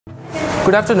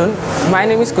Good afternoon. My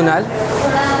name is Kunal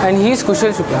and he is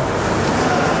Kushal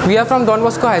Shukla. We are from Don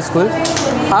Bosco High School.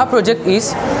 Our project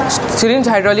is syringe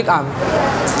hydraulic arm.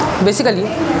 Basically,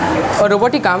 a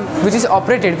robotic arm which is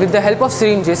operated with the help of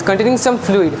syringes containing some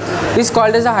fluid is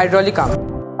called as a hydraulic arm.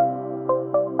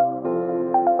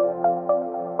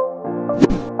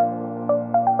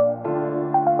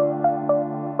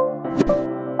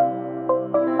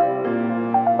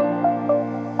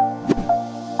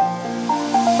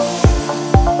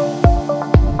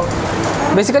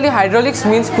 Basically, hydraulics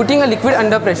means putting a liquid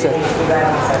under pressure.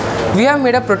 We have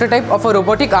made a prototype of a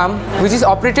robotic arm which is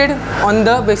operated on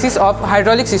the basis of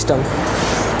hydraulic system.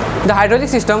 The hydraulic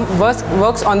system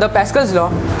works on the Pascal's law,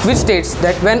 which states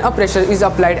that when a pressure is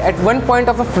applied at one point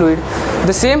of a fluid,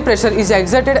 the same pressure is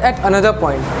exerted at another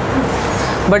point.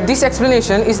 But this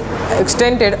explanation is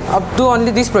extended up to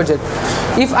only this project.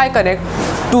 If I connect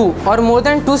two or more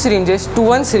than two syringes to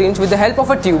one syringe with the help of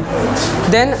a tube,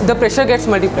 then the pressure gets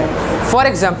multiplied. For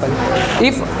example,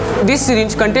 if this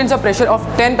syringe contains a pressure of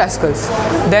 10 pascals,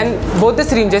 then both the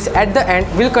syringes at the end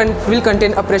will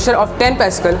contain a pressure of 10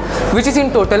 pascal, which is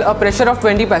in total a pressure of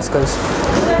 20 pascals.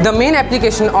 The main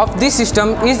application of this system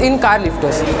is in car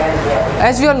lifters.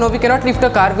 As we all know, we cannot lift a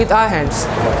car with our hands.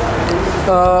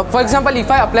 For example,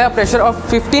 if I apply a pressure of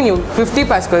 50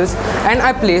 pascals and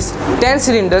I place 10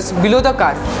 cylinders below the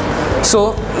car,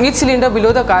 so each cylinder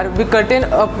below the car will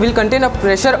contain a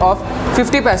pressure of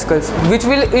 50 pascals, which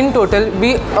will in total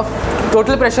be a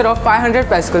total pressure of 500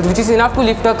 pascals, which is enough to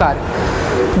lift a car.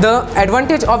 The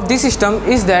advantage of this system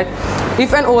is that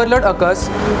if an overload occurs,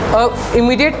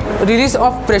 immediate release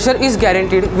of pressure is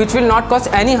guaranteed, which will not cause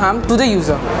any harm to the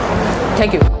user.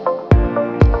 Thank you.